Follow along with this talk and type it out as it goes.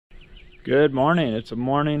Good morning. It's a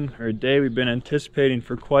morning or a day we've been anticipating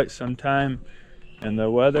for quite some time, and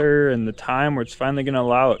the weather and the time where it's finally going to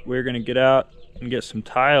allow it. We're going to get out and get some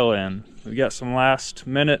tile in. We got some last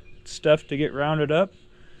minute stuff to get rounded up,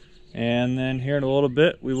 and then here in a little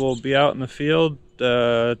bit we will be out in the field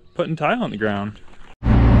putting tile on the ground.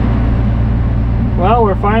 Well,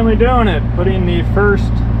 we're finally doing it, putting the first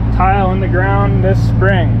tile in the ground this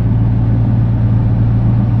spring.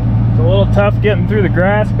 It's a little tough getting through the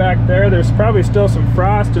grass back there. There's probably still some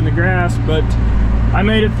frost in the grass, but I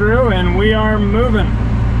made it through and we are moving.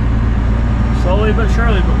 Slowly but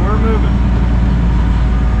surely, but we're moving.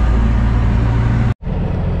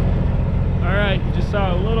 Alright, you just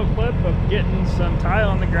saw a little clip of getting some tile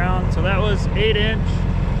on the ground. So that was 8-inch,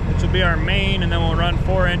 which will be our main, and then we'll run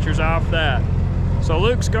 4 inches off that. So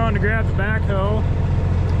Luke's going to grab the backhoe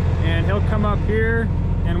and he'll come up here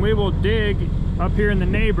and we will dig up here in the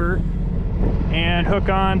neighbor and hook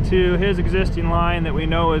on to his existing line that we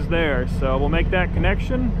know is there. So we'll make that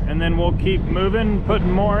connection and then we'll keep moving, putting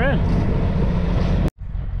more in.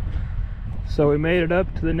 So we made it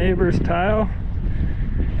up to the neighbor's tile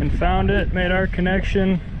and found it, made our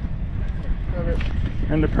connection,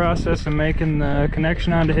 in the process of making the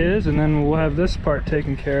connection onto his, and then we'll have this part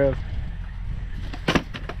taken care of.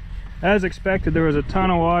 As expected, there was a ton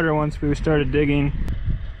of water once we started digging.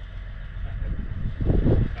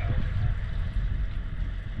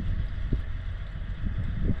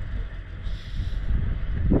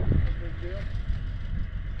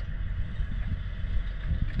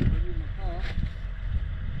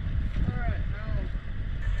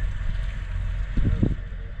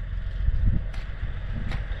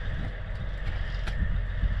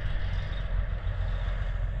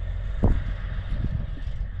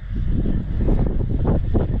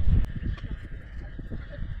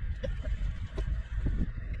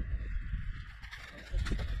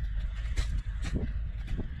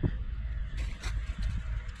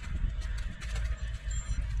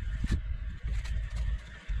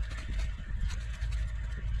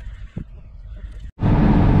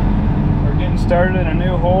 Started in a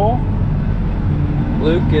new hole.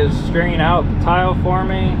 Luke is stringing out the tile for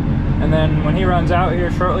me, and then when he runs out here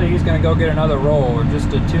shortly, he's going to go get another roll. We're just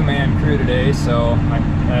a two-man crew today, so I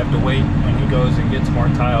have to wait when he goes and gets more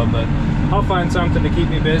tile, but I'll find something to keep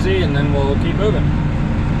me busy and then we'll keep moving.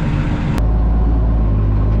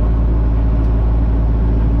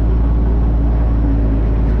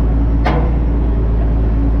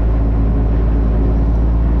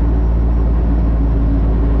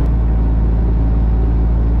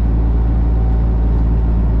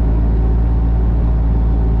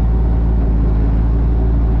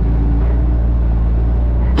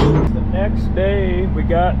 Day we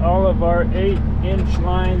got all of our 8-inch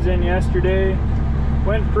lines in yesterday.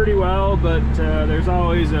 Went pretty well, but there's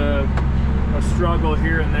always a struggle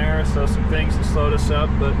here and there, so some things that slowed us up,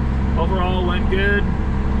 but overall went good.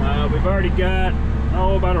 We've already got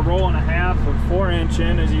about a roll and a half of 4-inch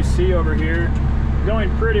in, as you see over here.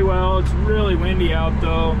 Going pretty well. It's really windy out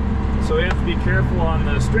though, so we have to be careful on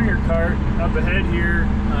the stringer cart up ahead here.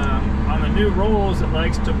 On the new rolls, it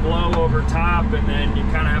likes to blow over top and then you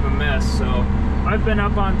kind of have a mess. So I've been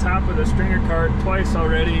up on top of the stringer cart twice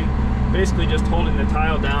already, basically just holding the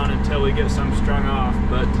tile down until we get some strung off,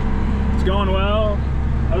 but it's going well.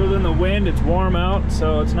 Other than the wind, it's warm out,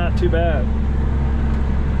 so it's not too bad.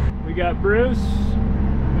 We got Bruce,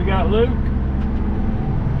 we got Luke,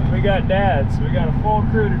 and we got Dad, so we got a full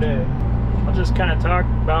crew today. I'll just kind of talk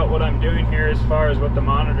about what I'm doing here as far as what the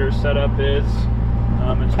monitor setup is.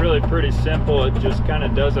 It's really pretty simple. It just kind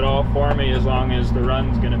of does it all for me as long as the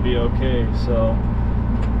run's going to be okay. So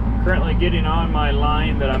I'm currently getting on my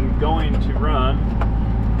line that I'm going to run,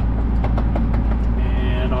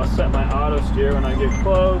 and I'll set my auto steer when I get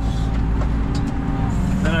close.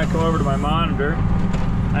 Then I come over to my monitor.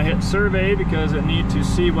 I hit survey because I need to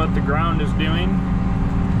see what the ground is doing.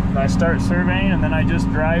 I start surveying and then I just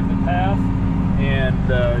drive the path, and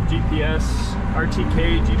GPS,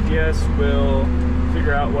 RTK GPS will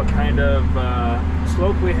figure out what kind of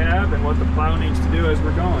slope we have and what the plow needs to do as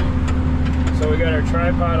we're going. So we got our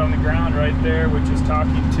tripod on the ground right there, which is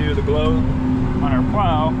talking to the globe on our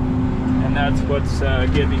plow, and that's what's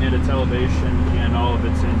giving it its elevation and all of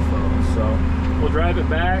its info. So we'll drive it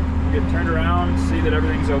back, get turned around, see that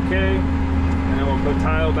everything's okay, and then we'll put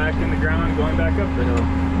tile back in the ground going back up the hill.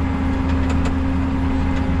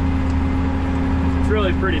 It's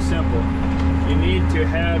really pretty simple. You need to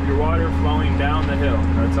have your water flowing down the hill.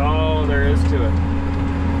 That's all there is to it.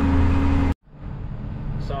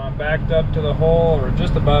 So I'm backed up to the hole, or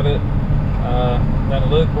just above it. Then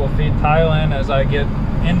Luke will feed tile in as I get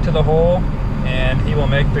into the hole. and he will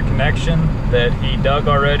make the connection that he dug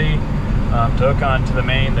already to hook onto the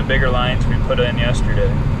main, the bigger lines we put in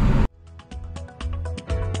yesterday.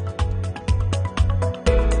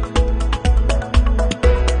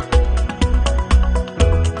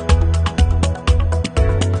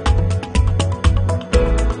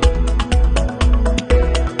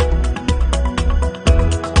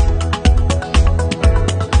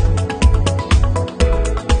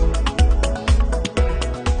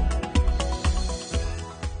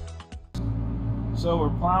 So we're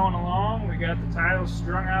plowing along. We got the tiles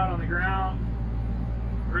strung out on the ground.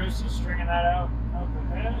 Bruce is stringing that out up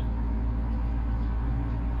ahead.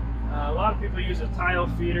 A lot of people use a tile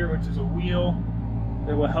feeder, which is a wheel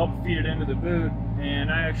that will help feed it into the boot.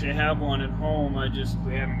 And I actually have one at home.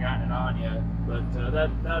 We haven't gotten it on yet. But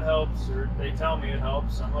that helps, or they tell me it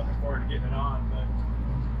helps. I'm looking forward to getting it on.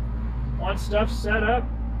 But once stuff's set up,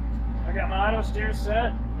 I got my auto steer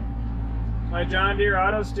set. My John Deere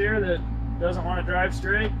auto steer that doesn't want to drive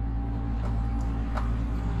straight.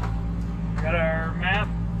 Got our map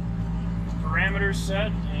parameters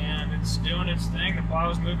set, and it's doing its thing. The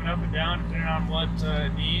plow's moving up and down depending on what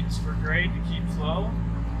it needs for grade to keep flow.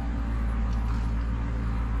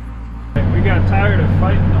 We got tired of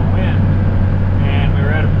fighting the wind, and we were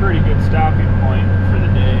at a pretty good stopping point for the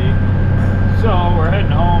day. So we're heading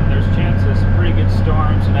home. There's a chance of some pretty good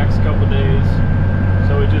storms the next couple days.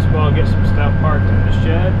 So we just will get some stuff parked in the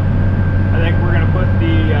shed. I think we're going to put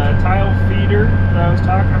the tile feeder that I was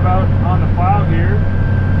talking about on the plow here,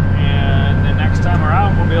 and the next time we're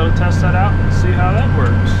out we'll be able to test that out and see how that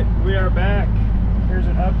works. We are back. Here's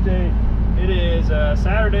an update. It is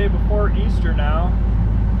Saturday before Easter now.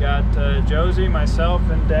 Got Josie, myself,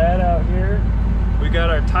 and Dad out here. We got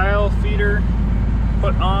our tile feeder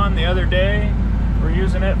put on the other day. We're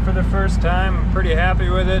using it for the first time. I'm pretty happy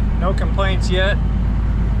with it. No complaints yet.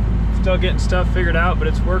 Still getting stuff figured out, but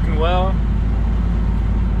it's working well.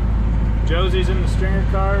 Josie's in the stringer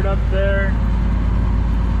cart up there.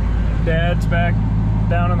 And Dad's back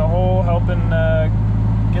down in the hole helping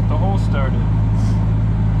get the hole started.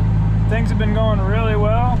 Things have been going really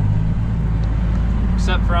well,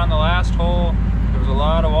 except for on the last hole. There was a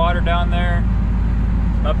lot of water down there,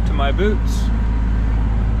 up to my boots,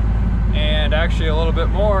 and actually a little bit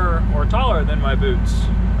more or taller than my boots.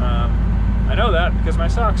 I know that because my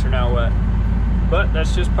socks are now wet, but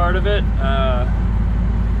that's just part of it.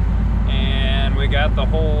 And we got the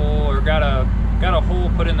hole, or got a hole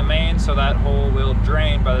put in the main, so that hole will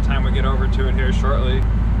drain by the time we get over to it here shortly.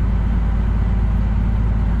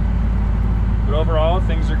 But overall,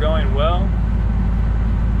 things are going well.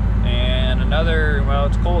 And another, well,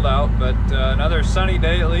 it's cold out, but another sunny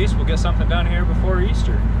day at least. We'll get something done here before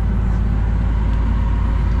Easter.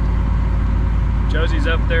 Josie's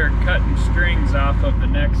up there cutting strings off of the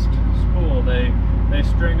next spool. They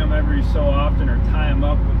string them every so often, or tie them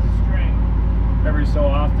up with string every so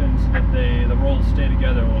often, so that the rolls stay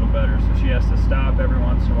together a little better. So she has to stop every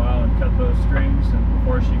once in a while and cut those strings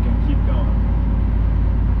before she can keep going.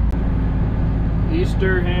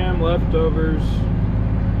 Easter ham leftovers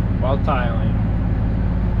while tiling.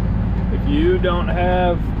 If you don't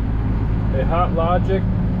have a Hot Logic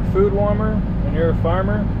food warmer and you're a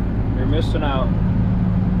farmer, you're missing out.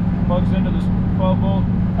 Plugs into this 12-volt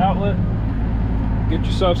outlet. Get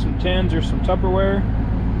yourself some tins or some Tupperware,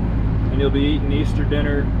 and you'll be eating Easter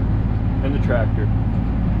dinner in the tractor.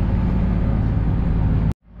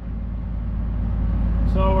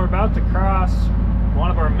 So we're about to cross one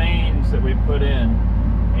of our mains that we put in,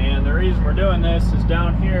 and the reason we're doing this is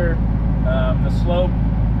down here the slope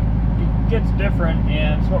gets different,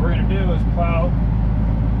 and so what we're going to do is plow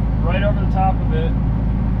right over the top of it.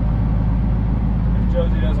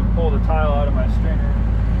 Josie doesn't pull the tile out of my stringer.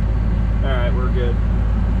 Alright, we're good.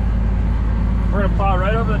 We're going to plow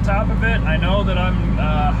right over the top of it. I know that I'm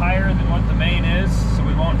higher than what the main is, so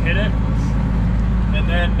we won't hit it. And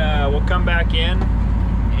then we'll come back in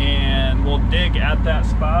and we'll dig at that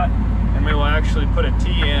spot, and we will actually put a T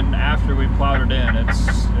in after we plowed it in.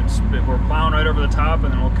 We're plowing right over the top,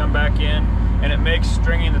 and then we'll come back in, and it makes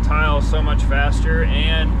stringing the tile so much faster,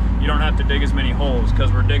 and you don't have to dig as many holes,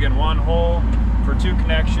 because we're digging one hole for 2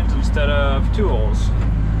 connections instead of 2 holes.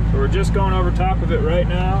 So we're just going over top of it right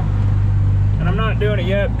now, and I'm not doing it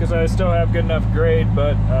yet because I still have good enough grade,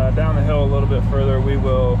 but down the hill a little bit further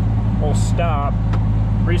we'll stop,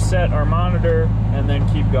 reset our monitor, and then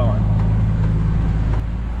keep going.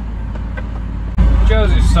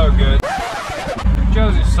 Josie's so good.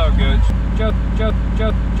 Josie's so good.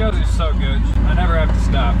 Josie's so good. I never have to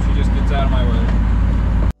stop. She just gets out of my way.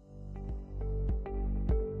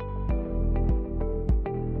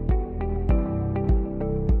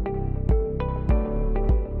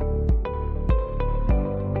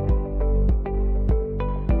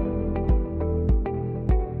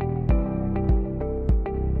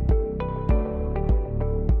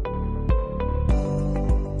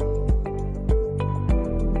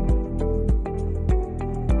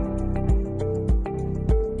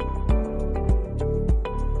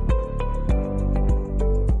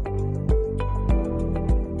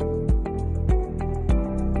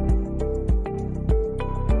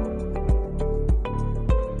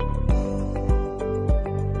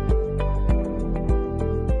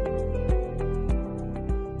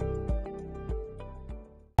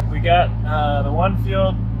 got the one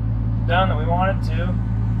field done that we wanted to.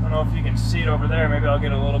 I don't know if you can see it over there. Maybe I'll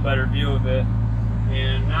get a little better view of it.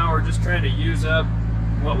 And now we're just trying to use up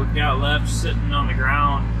what we've got left sitting on the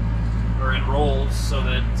ground or in rolls so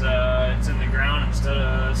that it's in the ground instead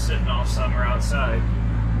of sitting all summer outside.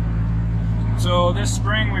 So this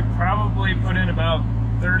spring we probably put in about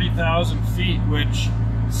 30,000 feet, which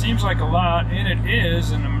seems like a lot, and it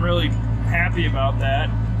is, and I'm really happy about that.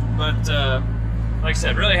 But like I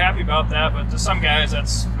said, really happy about that, but to some guys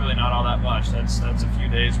that's really not all that much. That's a few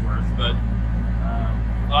days worth. But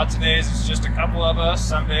lots of days it's just a couple of us.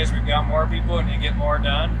 Some days we've got more people and you get more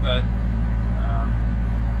done. But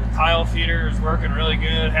the tile feeder is working really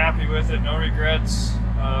good. Happy with it. No regrets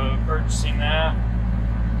purchasing that.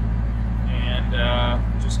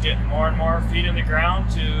 And just getting more and more feet in the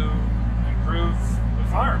ground to improve the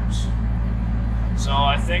farms. So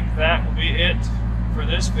I think that will be it for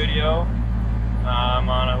this video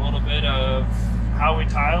on a little bit of how we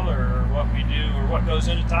tile or what we do or what goes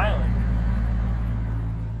into tiling.